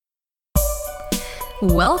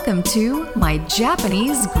Welcome to my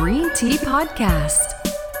Japanese Green Tea Podcast,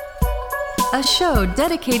 a show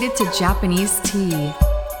dedicated to Japanese tea.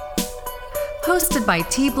 Hosted by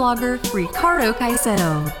tea blogger Ricardo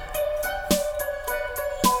Caicedo.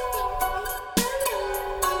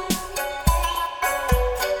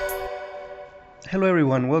 Hello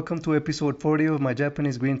everyone, welcome to episode 40 of my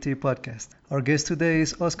Japanese Green Tea Podcast. Our guest today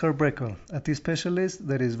is Oscar Breckel, a tea specialist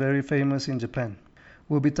that is very famous in Japan.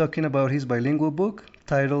 We'll be talking about his bilingual book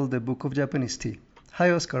titled The Book of Japanese Tea. Hi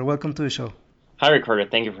Oscar, welcome to the show. Hi Ricardo,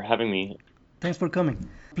 thank you for having me. Thanks for coming.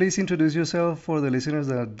 Please introduce yourself for the listeners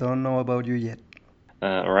that don't know about you yet.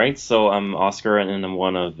 All right, so I'm Oscar and I'm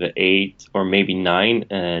one of the 8 or maybe 9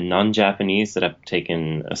 non-Japanese that have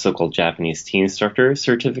taken a so-called Japanese tea instructor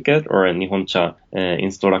certificate or a Nihoncha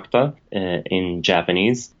instructor in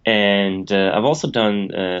Japanese. And I've also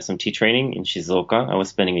done some tea training in Shizuoka. I was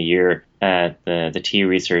spending a year at the Tea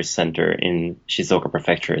Research Center in Shizuoka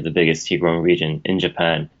Prefecture, the biggest tea growing region in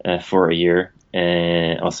Japan, for a year,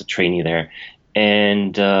 and also trainee there.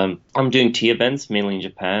 And I'm doing tea events mainly in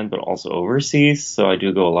Japan, but also overseas. So I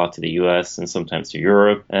do go a lot to the US and sometimes to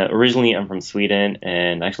Europe. Originally, I'm from Sweden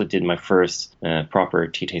and I actually did my first proper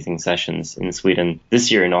tea tasting sessions in Sweden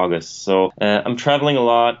this year in August. So I'm traveling a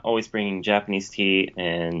lot, always bringing Japanese tea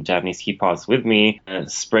and Japanese tea pots with me,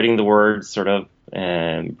 spreading the word, sort of.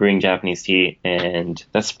 Brewing Japanese tea, and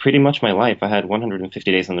that's pretty much my life. I had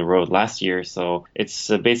 150 days on the road last year, so it's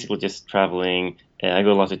basically just traveling. I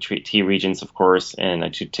go a lot to tea regions, of course, and I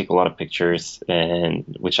take a lot of pictures,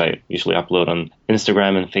 and which I usually upload on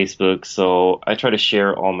Instagram and Facebook. So I try to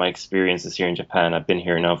share all my experiences here in Japan. I've been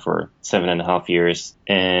here now for 7.5 years,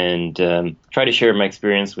 and try to share my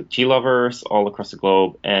experience with tea lovers all across the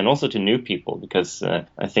globe, and also to new people, because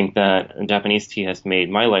I think that Japanese tea has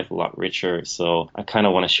made my life a lot richer. So I kind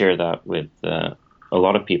of want to share that with a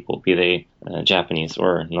lot of people, be they Japanese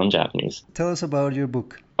or non-Japanese. Tell us about your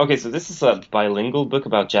book. Okay, so this is a bilingual book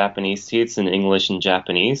about Japanese tea. It's in English and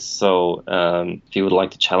Japanese. So if you would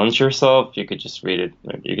like to challenge yourself, you could just read it.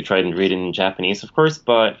 You could try and read it in Japanese, of course.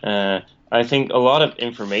 But I think a lot of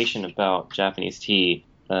information about Japanese tea,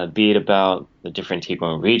 be it about the different tea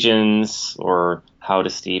growing regions or how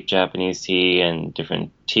to steep Japanese tea and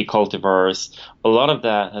different tea cultivars, a lot of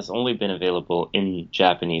that has only been available in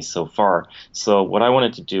Japanese so far. So what I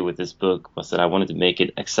wanted to do with this book was that I wanted to make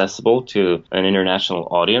it accessible to an international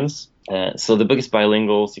audience. So the book is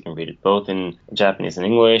bilingual, so you can read it both in Japanese and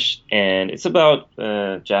English, and it's about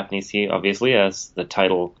Japanese tea, obviously, as the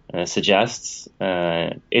title suggests.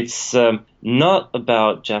 It's not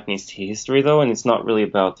about Japanese tea history, though, and it's not really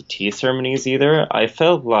about the tea ceremonies either. I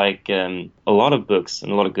felt like a lot of books,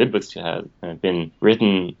 and a lot of good books have been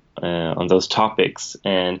written on those topics,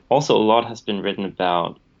 and also a lot has been written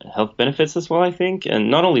about health benefits as well, I think, and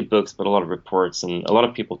not only books, but a lot of reports, and a lot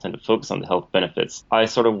of people tend to focus on the health benefits. I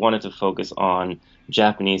sort of wanted to focus on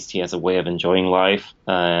Japanese tea as a way of enjoying life,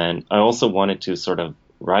 and I also wanted to sort of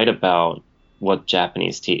write about what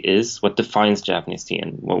Japanese tea is, what defines Japanese tea,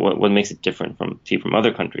 and what makes it different from tea from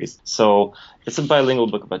other countries. So it's a bilingual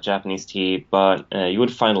book about Japanese tea, but you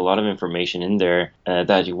would find a lot of information in there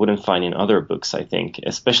that you wouldn't find in other books, I think,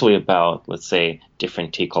 especially about, let's say,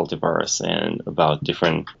 different tea cultivars and about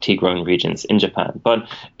different tea growing regions in Japan. But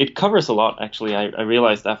it covers a lot, actually. I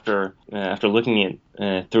realized after looking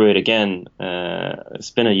through it again,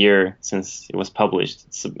 it's been a year since it was published.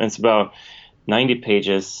 It's about 90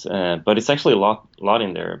 pages, but it's actually a lot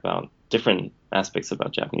in there about different aspects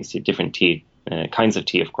about Japanese tea, different tea kinds of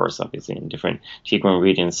tea, of course, obviously, in different tea growing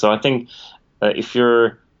regions. So I think if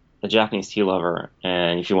you're a Japanese tea lover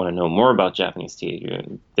and if you want to know more about Japanese tea,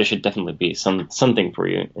 there should definitely be something for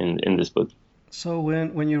you in this book. So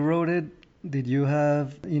when you wrote it, did you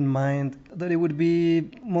have in mind that it would be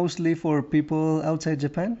mostly for people outside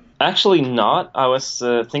Japan? Actually not. I was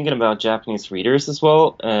thinking about Japanese readers as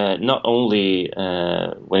well, not only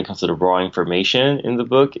when it comes to the raw information in the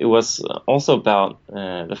book. It was also about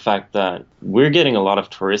the fact that we're getting a lot of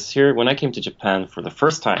tourists here. When I came to Japan for the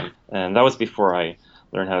first time, and that was before I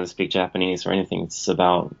learned how to speak Japanese or anything, it's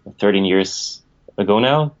about 13 years ago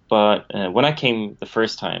now, but when I came the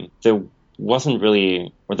first time, there weren't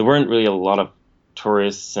really a lot of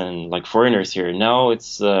tourists and like foreigners here. Now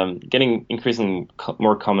it's getting increasingly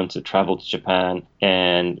more common to travel to Japan,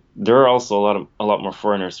 and there are also a lot more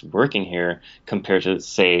foreigners working here compared to,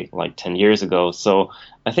 say, like 10 years ago. So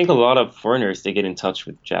I think a lot of foreigners, they get in touch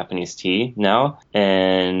with Japanese tea now,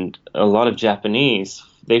 and a lot of Japanese,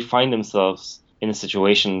 they find themselves in a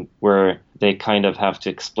situation where they kind of have to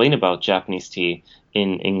explain about Japanese tea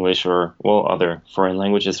in English or, well, other foreign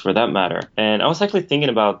languages for that matter. And I was actually thinking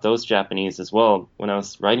about those Japanese as well when I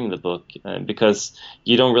was writing the book, because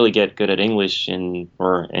you don't really get good at English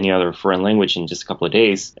or any other foreign language in just a couple of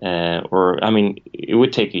days. It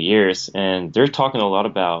would take you years. And they're talking a lot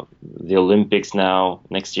about the Olympics now,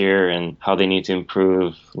 next year, and how they need to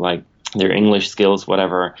improve, like, their English skills,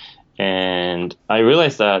 whatever. And I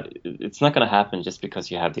realized that it's not going to happen just because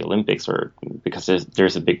you have the Olympics or because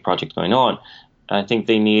there's a big project going on. I think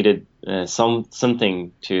they needed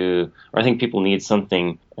something I think people need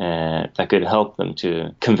something that could help them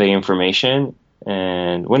to convey information.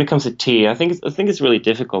 And when it comes to tea, I think it's really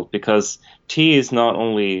difficult because tea is not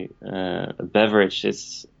only a beverage;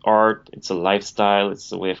 it's art, it's a lifestyle,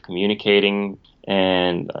 it's a way of communicating,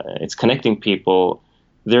 and it's connecting people.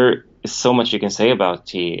 There is so much you can say about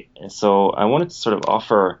tea. So I wanted to sort of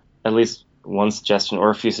offer at least one suggestion or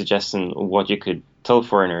a few suggestions of what you could tell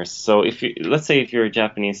foreigners. So let's say if you're a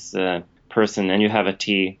Japanese person and you have a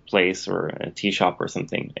tea place or a tea shop or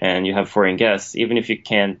something, and you have foreign guests, even if you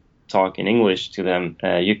can't talk in English to them,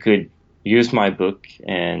 you could use my book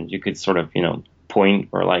and you could sort of, point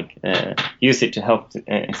or use it to help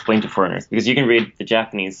explain to foreigners, because you can read the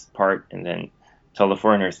Japanese part and then tell the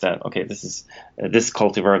foreigners that, okay, this is this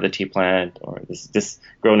cultivar of the tea plant, or this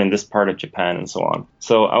grown in this part of Japan, and so on.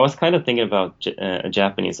 So I was kind of thinking about a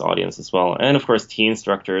Japanese audience as well. And of course, tea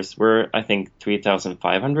instructors were, I think,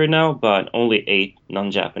 3,500 now, but only 8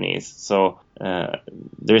 non-Japanese. So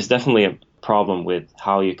there's definitely a problem with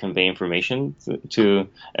how you convey information to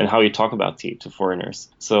and how you talk about tea to foreigners.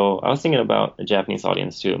 So I was thinking about a Japanese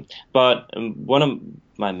audience too. But one of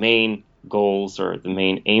my main goals, or the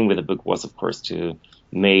main aim with the book, was of course to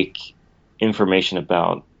make information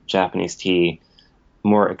about Japanese tea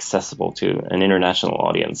more accessible to an international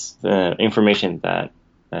audience, information that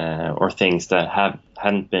or things that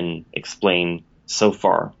hadn't been explained so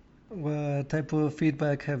far. What type of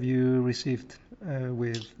feedback have you received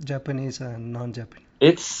with Japanese and non-Japanese?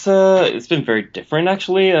 It's been very different,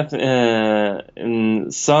 actually.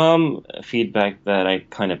 In some feedback that I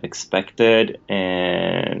kind of expected,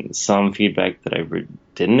 and some feedback that I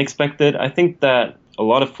didn't expect it. I think that a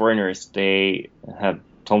lot of foreigners, they have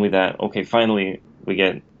told me that, okay, finally we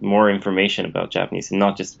get more information about Japanese, and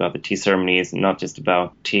not just about the tea ceremonies, and not just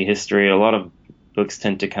about tea history. A lot of books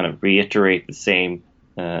tend to kind of reiterate the same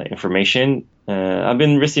information. I've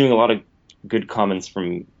been receiving a lot of good comments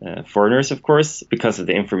from foreigners, of course, because of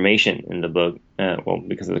the information in the book,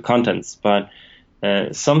 because of the contents. But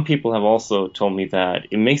some people have also told me that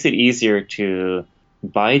it makes it easier to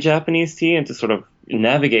buy Japanese tea and to sort of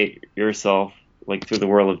navigate yourself like through the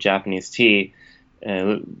world of Japanese tea.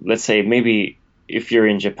 Let's say maybe if you're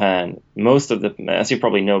in Japan, most of the, as you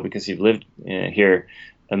probably know because you've lived here,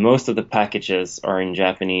 most of the packages are in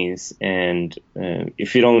Japanese, and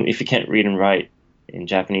if you can't read and write in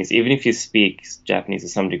Japanese, even if you speak Japanese to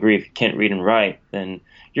some degree, if you can't read and write, then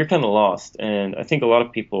you're kind of lost. And I think a lot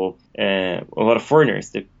of people, a lot of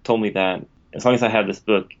foreigners, they told me that as long as I have this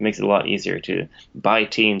book, it makes it a lot easier to buy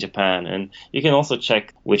tea in Japan. And you can also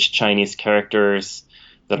check which Chinese characters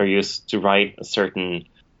that are used to write a certain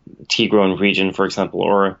tea-grown region, for example,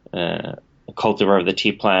 or a cultivar of the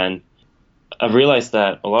tea plant. I've realized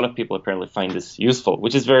that a lot of people apparently find this useful,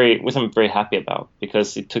 which I'm very happy about,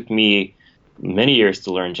 because it took me many years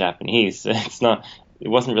to learn Japanese. It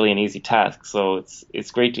wasn't really an easy task. So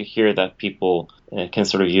it's great to hear that people can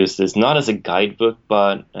sort of use this not as a guidebook,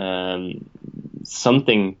 but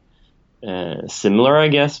something similar, I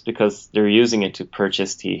guess, because they're using it to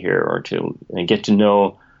purchase tea here, or to get to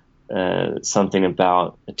know something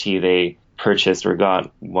about a tea they purchased or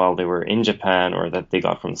got while they were in Japan, or that they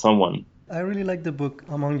got from someone. I really like the book.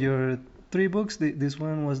 Among your 3 books, this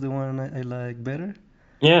one was the one I like better.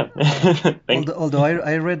 Yeah. Although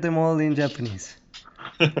I read them all in Japanese.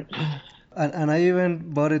 and I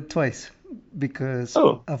even bought it twice, because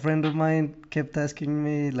a friend of mine kept asking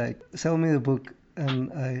me, like, sell me the book,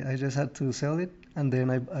 and I just had to sell it, and then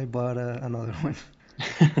I bought another one.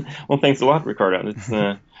 Well, thanks a lot, Ricardo.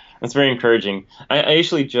 That's very encouraging. I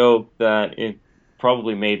actually joke that it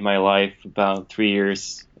probably made my life about 3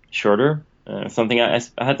 years shorter. Something I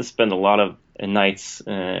had to spend a lot of nights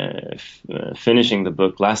finishing the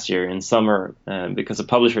book last year in summer, because the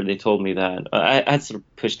publisher, they told me that I had sort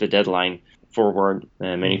of pushed the deadline forward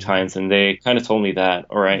many times, and they kind of told me that,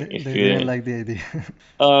 all right, if they didn't like the idea.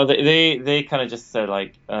 They kind of just said,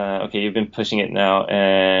 like, okay, you've been pushing it now,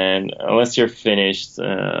 and unless you're finished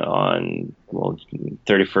on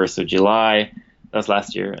 31st of July, that was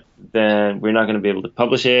last year, then we're not going to be able to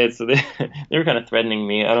publish it. So they were kind of threatening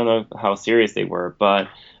me. I don't know how serious they were, but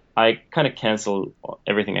I kind of canceled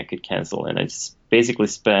everything I could cancel, and I just basically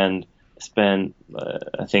spent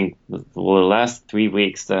I think the last 3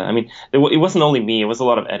 weeks. I mean, it wasn't only me; it was a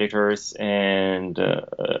lot of editors and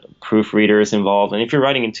proofreaders involved. And if you're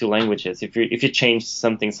writing in 2 languages, if you change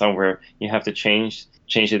something somewhere, you have to change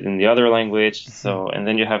it in the other language. So, and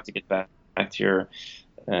then you have to get back to your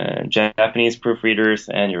Japanese proofreaders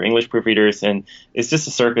and your English proofreaders, and it's just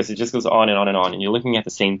a circus. It just goes on and on and on, and you're looking at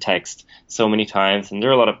the same text so many times, and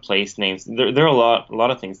there are a lot of place names. There are a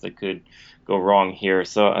lot of things that could go wrong here.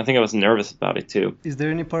 So I think I was nervous about it too. Is there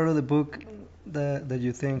any part of the book that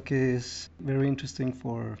you think is very interesting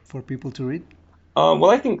for people to read? Well,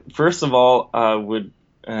 I think first of all, I would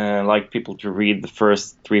like people to read the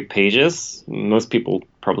first 3 pages. Most people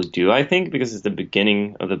probably do, I think, because it's the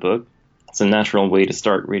beginning of the book. It's a natural way to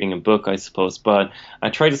start reading a book, I suppose. But I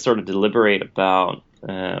try to sort of deliberate about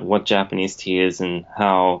what Japanese tea is and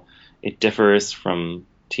how it differs from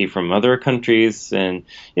tea from other countries, and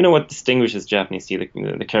what distinguishes Japanese tea,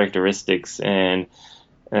 the characteristics. And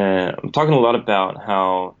I'm talking a lot about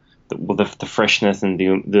how the freshness and the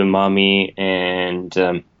umami,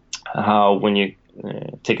 and how when you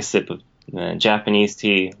take a sip of Japanese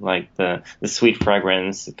tea, like the sweet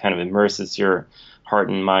fragrance, it kind of immerses your heart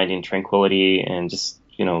and mind in tranquility, and just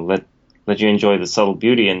let you enjoy the subtle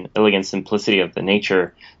beauty and elegant simplicity of the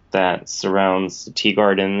nature that surrounds the tea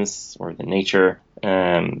gardens, or the nature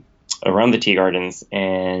around the tea gardens,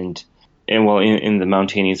 and well, in the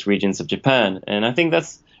mountainous regions of Japan. And I think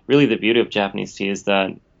that's really the beauty of Japanese tea, is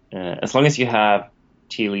that as long as you have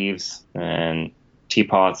tea leaves and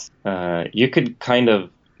teapots, you could kind of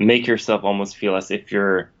make yourself almost feel as if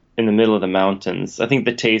you're in the middle of the mountains. I think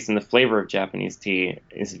the taste and the flavor of Japanese tea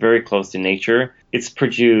is very close to nature. It's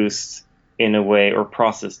produced in a way, or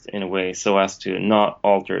processed in a way, so as to not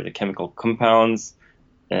alter the chemical compounds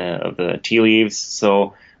of the tea leaves.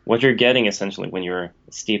 So what you're getting essentially when you're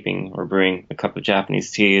steeping or brewing a cup of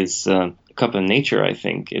Japanese tea is a cup of nature, I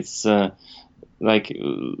think. It's like,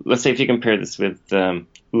 let's say if you compare this with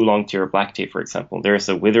oolong tea or black tea, for example, there's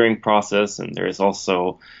a withering process, and there's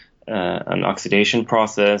also an oxidation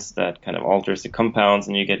process that kind of alters the compounds,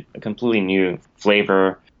 and you get a completely new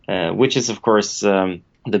flavor, which is, of course,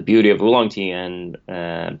 the beauty of oolong tea and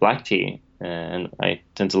black tea. And I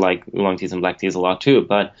tend to like oolong teas and black teas a lot too.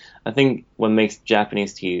 But I think what makes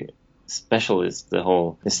Japanese tea special is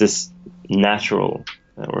this natural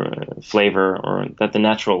flavor, or that the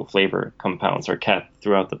natural flavor compounds are kept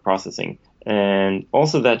throughout the processing. And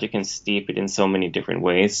also that you can steep it in so many different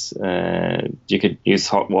ways. You could use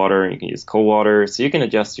hot water, and you can use cold water. So you can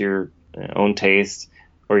adjust your own taste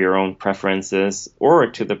or your own preferences, or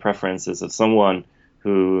to the preferences of someone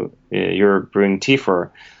who you're brewing tea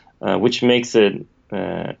for, which makes it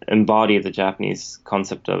embody the Japanese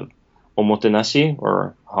concept of omotenashi,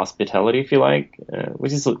 or hospitality, if you like,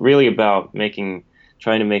 which is really about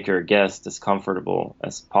trying to make your guest as comfortable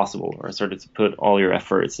as possible, or sort of to put all your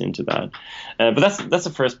efforts into that. But that's the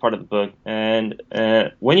first part of the book. And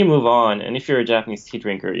when you move on, and if you're a Japanese tea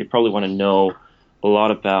drinker, you probably want to know a lot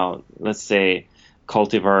about, let's say,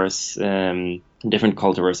 cultivars, different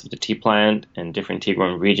cultivars of the tea plant and different tea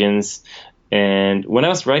growing regions. And when I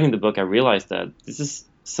was writing the book, I realized that this is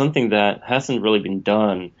something that hasn't really been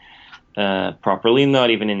done properly, not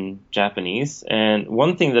even in Japanese. And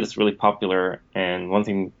one thing that is really popular, and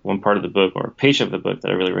one part of the book, or page of the book,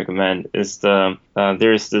 that I really recommend is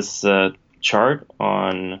there's this chart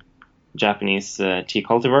on Japanese tea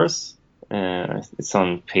cultivars. It's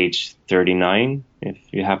on page 39 if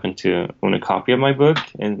you happen to own a copy of my book,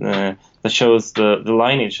 and that shows the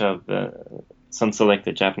lineage of some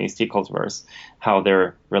selected Japanese tea cultivars, how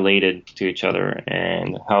they're related to each other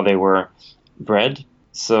and how they were bred.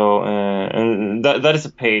 So and that is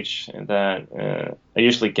a page that I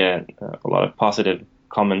usually get a lot of positive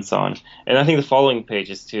comments on. And I think the following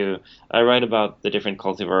pages too, I write about the different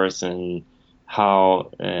cultivars and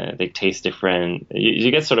how they taste different.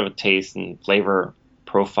 You get sort of a taste and flavor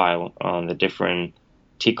profile on the different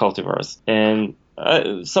tea cultivars. And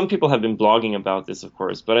some people have been blogging about this, of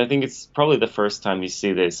course, but I think it's probably the first time you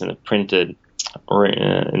see this in a printed or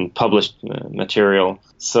in published material.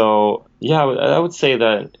 So yeah, I would say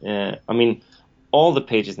that, I mean, all the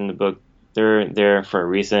pages in the book, they're there for a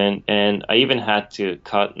reason. And I even had to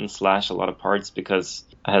cut and slash a lot of parts because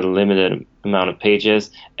I had a limited amount of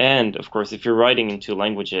pages. And of course, if you're writing in 2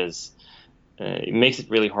 languages, it makes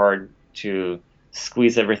it really hard to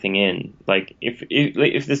squeeze everything in. Like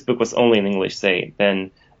if this book was only in English, say,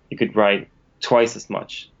 then you could write twice as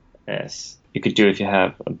much. as you could do if you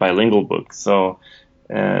have a bilingual book. So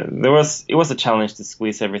it was a challenge to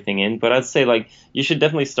squeeze everything in, but I'd say like you should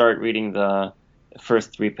definitely start reading the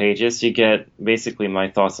first 3 pages. You get basically my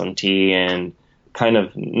thoughts on tea and kind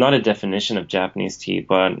of not a definition of Japanese tea,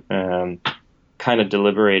 but kind of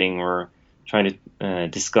deliberating or trying to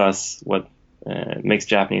discuss what makes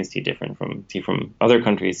Japanese tea different from tea from other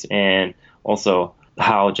countries, and also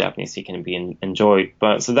how Japanese tea can be enjoyed.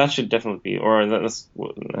 But so that should definitely be, or that's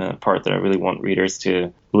part that I really want readers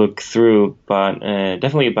to look through. But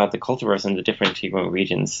definitely about the cultivars and the different tea growing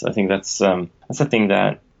regions. I think that's a thing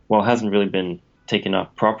that hasn't really been taken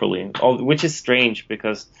up properly, which is strange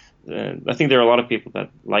because I think there are a lot of people that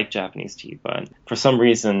like Japanese tea, but for some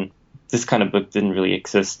reason this kind of book didn't really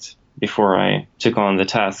exist before I took on the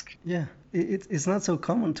task. Yeah. It's not so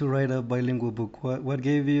common to write a bilingual book. What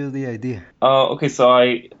gave you the idea? Okay, so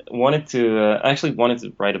I wanted to actually wanted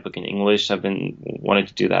to write a book in English. I've been wanting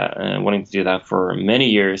to do that for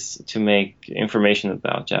many years to make information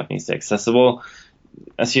about Japanese tea accessible.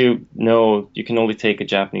 As you know, you can only take a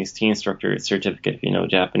Japanese tea instructor certificate if you know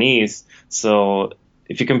Japanese. So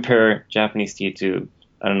if you compare Japanese tea to,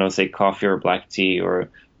 I don't know, say coffee or black tea or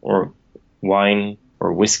wine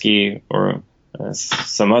or whiskey or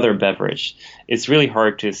some other beverage, it's really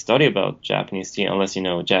hard to study about Japanese tea unless you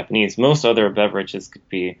know Japanese. Most other beverages could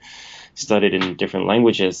be studied in different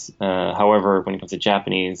languages. However, when it comes to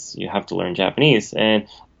Japanese, you have to learn Japanese. And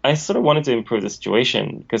I sort of wanted to improve the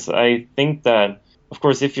situation because I think that, of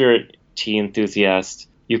course, if you're a tea enthusiast,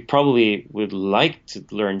 you probably would like to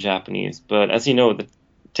learn Japanese. But as you know, it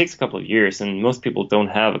takes a couple of years, and most people don't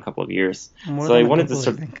have a couple of years. So I wanted to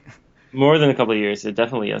sort of... More than a couple of years, it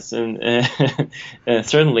definitely is, and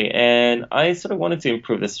certainly. And I sort of wanted to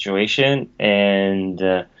improve the situation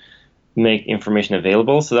and make information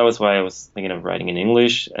available. So that was why I was thinking of writing in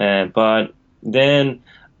English. But then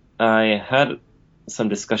I had some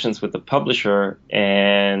discussions with the publisher,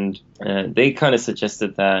 and they kind of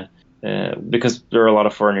suggested that because there are a lot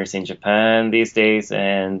of foreigners in Japan these days,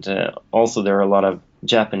 and also there are a lot of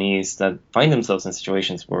Japanese that find themselves in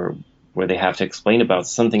situations where they have to explain about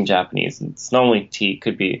something Japanese. It's not only tea, it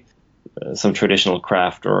could be some traditional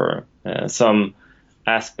craft or some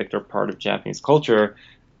aspect or part of Japanese culture.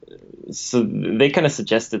 So they kind of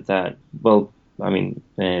suggested that, well, I mean,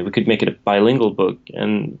 we could make it a bilingual book.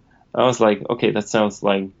 And I was like, okay, that sounds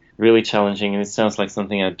like really challenging, and it sounds like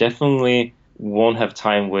something I definitely won't have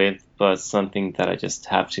time with, but something that I just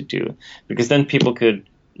have to do. Because then people could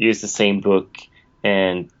use the same book,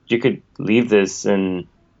 and you could leave this in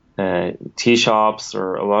tea shops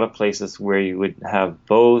or a lot of places where you would have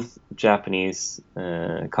both Japanese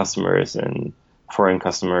customers and foreign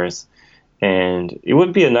customers. And it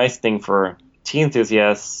would be a nice thing for tea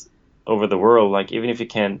enthusiasts over the world. Like, even if you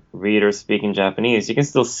can't read or speak in Japanese, you can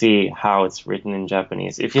still see how it's written in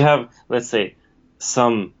Japanese. If you have, let's say,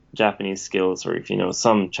 some Japanese skills, or if you know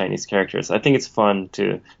some Chinese characters, I think it's fun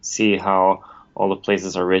to see how all the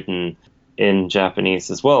places are written in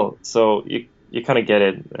Japanese as well. So you kind of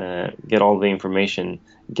get all the information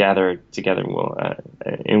gathered together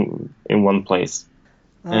in one place.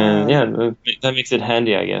 And that makes it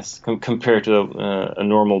handy, I guess, compared to a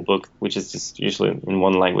normal book, which is just usually in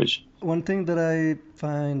one language. One thing that I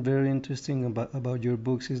find very interesting about your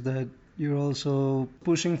books is that you're also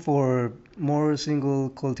pushing for more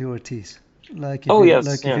single cultivar teas, like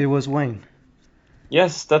if it was wine.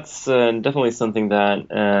 Yes, that's definitely something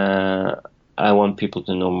that I want people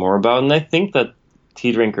to know more about. And I think that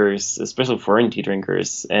tea drinkers, especially foreign tea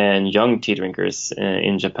drinkers and young tea drinkers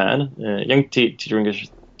in Japan, young tea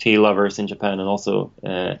drinkers, tea lovers in Japan, and also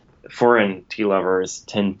foreign tea lovers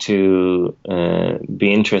tend to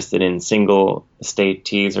be interested in single estate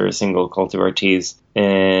teas or single cultivar teas.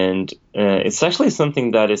 And it's actually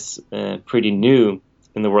something that is pretty new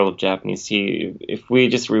in the world of Japanese tea. If we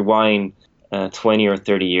just rewind 20 or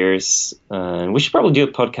 30 years, and we should probably do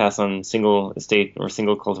a podcast on single estate or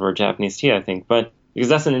single cultivar Japanese tea, I think, but because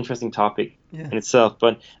that's an interesting topic in itself.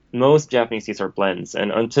 But most Japanese teas are blends,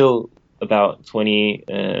 and until about 20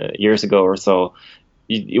 years ago or so,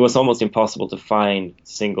 it was almost impossible to find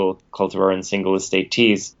single cultivar and single estate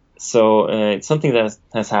teas. So it's something that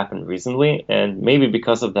has happened recently, and maybe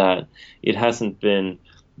because of that, it hasn't been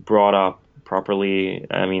brought up properly.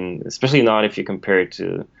 I mean, especially not if you compare it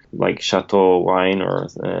to like Chateau wine or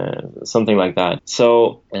something like that.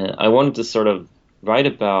 So I wanted to sort of write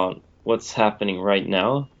about what's happening right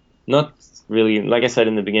now not really, like I said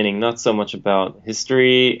in the beginning, not so much about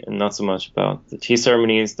history and not so much about the tea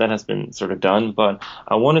ceremonies. That has been sort of done, but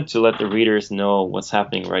I wanted to let the readers know what's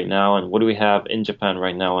happening right now and what do we have in Japan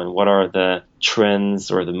right now and what are the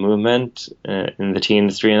trends or the movement in the tea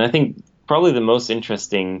industry. And I think probably the most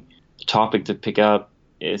interesting topic to pick up,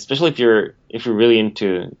 especially if you're really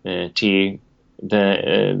into tea,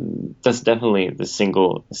 that's definitely the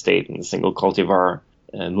single estate and the single cultivar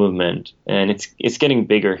movement, and it's getting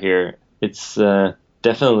bigger here. It's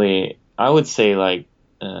definitely, I would say, like,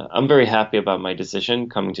 I'm very happy about my decision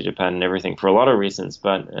coming to Japan and everything for a lot of reasons.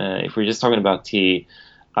 But if we're just talking about tea,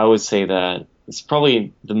 I would say that it's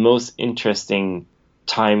probably the most interesting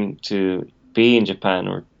time to be in Japan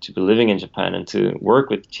or to be living in Japan and to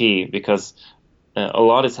work with tea, because a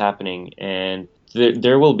lot is happening, and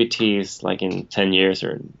there will be teas like in 10 years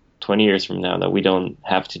or 20 years from now that we don't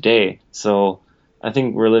have today. So I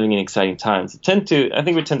think we're living in exciting times. I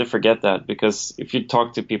think we tend to forget that, because if you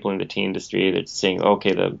talk to people in the tea industry, they're saying,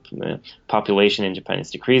 okay, the population in Japan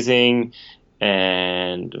is decreasing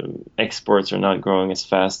and exports are not growing as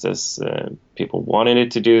fast as people wanted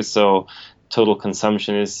it to do. So total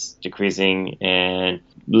consumption is decreasing and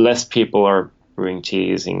less people are brewing tea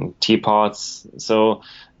using teapots. So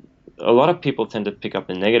a lot of people tend to pick up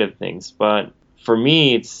the negative things. But for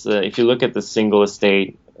me, it's if you look at the single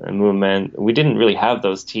estate movement, we didn't really have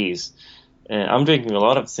those teas. I'm drinking a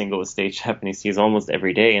lot of single estate Japanese teas almost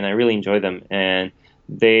every day, and I really enjoy them. And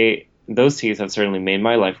those teas have certainly made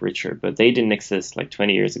my life richer, but they didn't exist like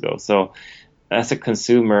 20 years ago. So as a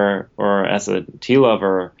consumer or as a tea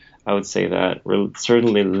lover, I would say that we're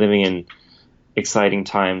certainly living in exciting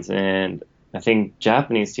times. And I think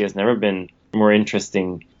Japanese tea has never been more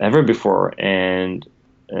interesting ever before. And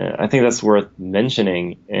I think that's worth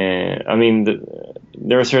mentioning. I mean,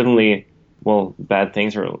 there are certainly, bad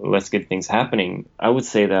things or less good things happening. I would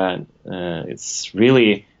say that it's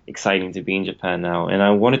really exciting to be in Japan now. And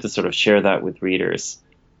I wanted to sort of share that with readers,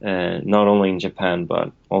 not only in Japan,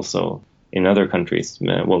 but also in other countries.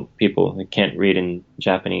 People that can't read in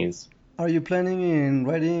Japanese. Are you planning in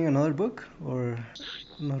writing another book or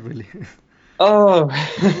not really? Oh,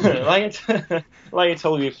 like I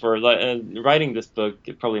told you before, writing this book,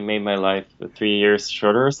 it probably made my life 3 years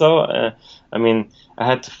shorter or so. I mean, I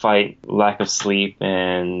had to fight lack of sleep,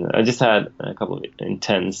 and I just had a couple of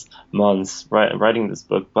intense months writing this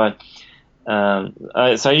book. But so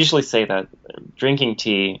I usually say that drinking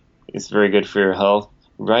tea is very good for your health.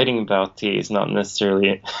 Writing about tea is not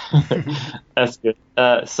necessarily as good.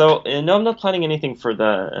 No, I'm not planning anything for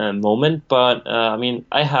the moment, but I mean,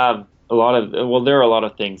 I have there are a lot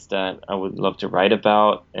of things that I would love to write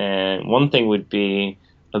about. And one thing would be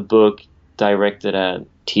a book directed at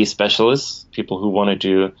tea specialists, people who want to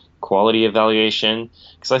do quality evaluation.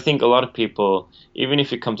 Because I think a lot of people, even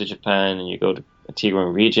if you come to Japan and you go to a tea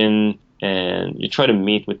growing region and you try to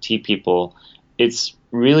meet with tea people, it's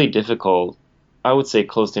really difficult, I would say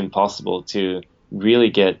close to impossible, to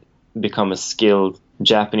really become a skilled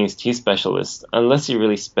Japanese tea specialist unless you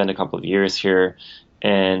really spend a couple of years here,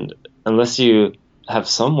 and unless you have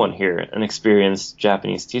someone here, an experienced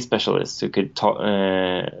Japanese tea specialist who could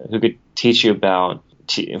teach you about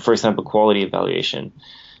tea, for example, quality evaluation.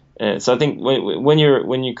 So I think when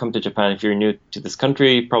you come to Japan, if you're new to this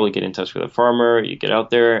country, you probably get in touch with a farmer. You get out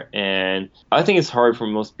there, and I think it's hard for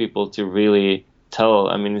most people to really tell.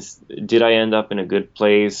 I mean, did I end up in a good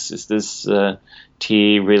place? Is this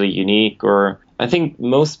tea really unique? Or I think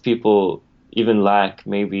most people even lack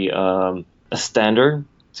maybe a standard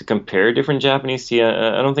to compare different Japanese tea.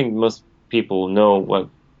 I don't think most people know what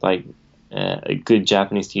a good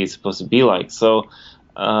Japanese tea is supposed to be like. So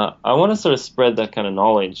I want to sort of spread that kind of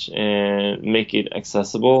knowledge and make it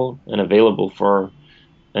accessible and available for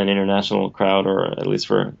an international crowd, or at least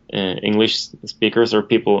for English speakers or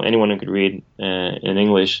anyone who could read in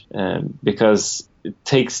English, because it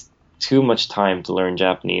takes too much time to learn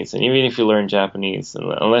Japanese. And even if you learn Japanese,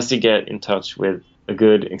 unless you get in touch with a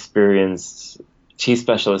good, experienced tea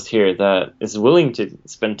specialist here that is willing to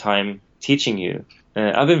spend time teaching you.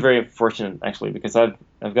 I've been very fortunate, actually, because I've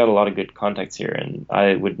got a lot of good contacts here, and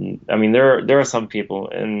there are some people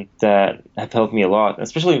that have helped me a lot,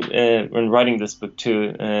 especially when writing this book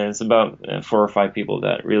too. It's about 4 or 5 people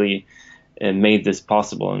that really made this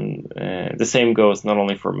possible, and the same goes not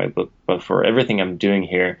only for my book but for everything I'm doing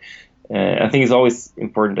here. I think it's always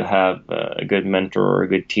important to have a good mentor or a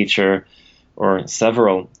good teacher, or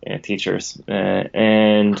several teachers.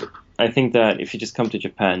 And I think that if you just come to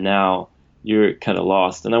Japan now, you're kind of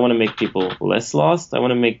lost. And I want to make people less lost. I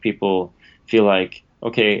want to make people feel like,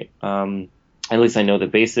 okay, at least I know the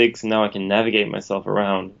basics. Now I can navigate myself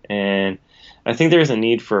around. And I think there's a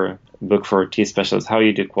need for a book for tea specialists, how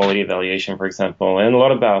you do quality evaluation, for example, and a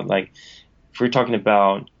lot about, like, if we're talking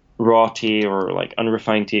about raw tea or like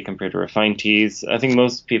unrefined tea compared to refined teas, I think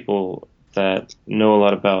most people that know a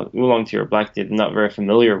lot about oolong tea or black tea are not very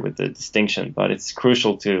familiar with the distinction, but it's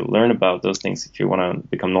crucial to learn about those things if you want to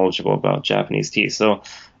become knowledgeable about Japanese tea. So,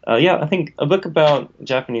 I think a book about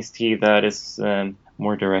Japanese tea that is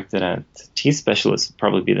more directed at tea specialists would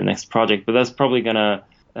probably be the next project, but that's probably going to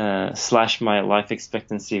slash my life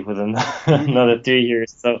expectancy within another 3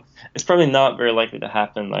 years. So it's probably not very likely to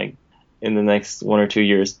happen like in the next 1 or 2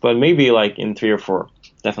 years, but maybe like in 3 or 4,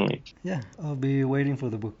 definitely. Yeah, I'll be waiting for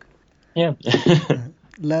the book. Yeah.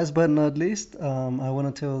 Last but not least, I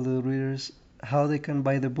want to tell the readers how they can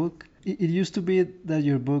buy the book. It used to be that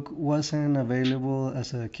your book wasn't available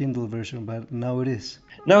as a Kindle version, but now it is.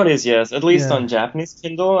 Now it is, yes. At least on Japanese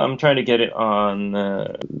Kindle. I'm trying to get it on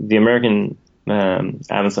the American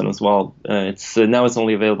Amazon as well. Now it's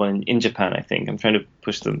only available in Japan, I think. I'm trying to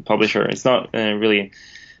push the publisher. It's not really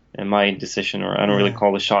my decision, or I don't really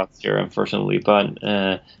call the shots here, unfortunately. But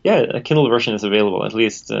a Kindle version is available, at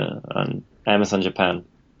least on Amazon Japan.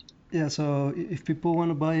 Yeah, so if people want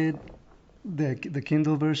to buy it, the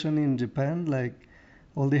Kindle version in Japan, like,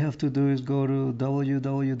 all they have to do is go to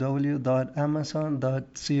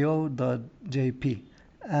www.amazon.co.jp,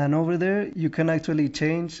 and over there you can actually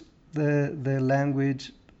change the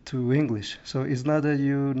language to English. So it's not that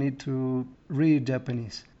you need to read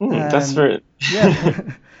Japanese. That's very...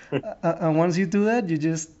 Yeah. And once you do that, you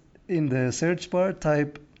just, in the search bar,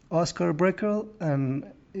 type Oscar Breckel, and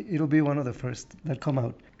it'll be one of the first that come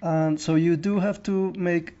out. And so you do have to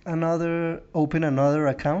open another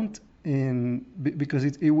account because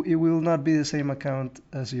it will not be the same account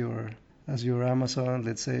as your Amazon,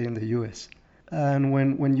 let's say, in the US. And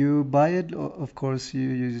when you buy it, of course,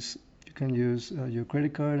 you can use your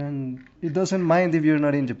credit card, and it doesn't mind if you're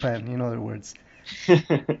not in Japan, in other words.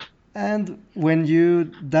 And when you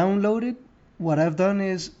download it, what I've done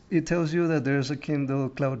is it tells you that there's a Kindle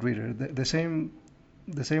Cloud Reader, the same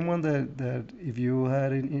one that if you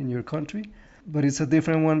had in your country, but it's a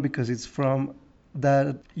different one because it's from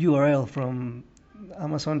that URL from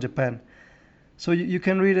Amazon Japan. So you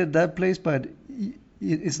can read it that place, but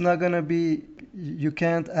it's not gonna be, you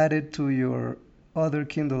can't add it to your other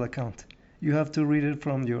Kindle account. You have to read it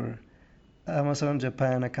from your Amazon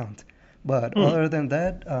Japan account. But other than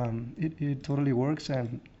that, it totally works,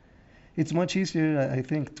 and it's much easier, I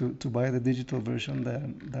think, to buy the digital version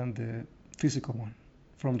than the physical one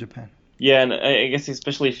from Japan. Yeah, and I guess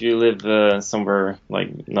especially if you live somewhere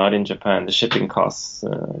like not in Japan, the shipping costs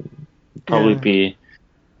probably be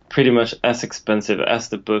pretty much as expensive as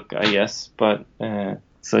the book, I guess. But a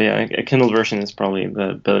Kindle version is probably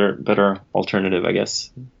the better alternative, I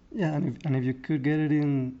guess. Yeah, and if you could get it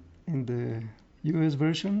in the US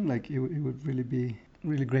version, like, it would really be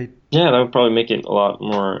really great. Yeah, that would probably make it a lot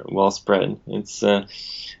more well spread. It's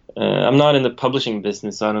I'm not in the publishing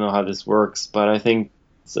business, so I don't know how this works, but I think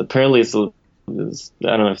apparently it's I don't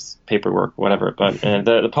know if it's paperwork, whatever, but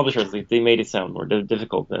the publishers, they made it sound more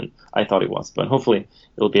difficult than I thought it was. But hopefully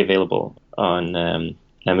it'll be available on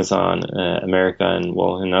Amazon, America, and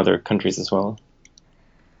in other countries as well.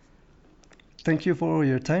 Thank you for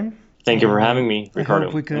your time. Thank you for having me, Ricardo.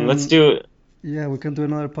 Let's do it. Yeah, we can do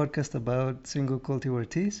another podcast about single cultivar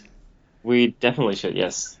teas. We definitely should,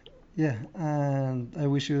 yes. Yeah, and I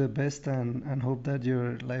wish you the best and hope that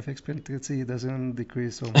your life expectancy doesn't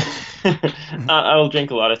decrease so much. I'll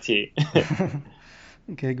drink a lot of tea.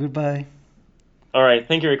 Okay, goodbye. All right,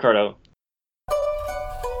 thank you, Ricardo.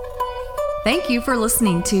 Thank you for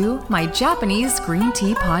listening to my Japanese Green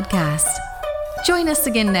Tea Podcast. Join us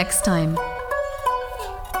again next time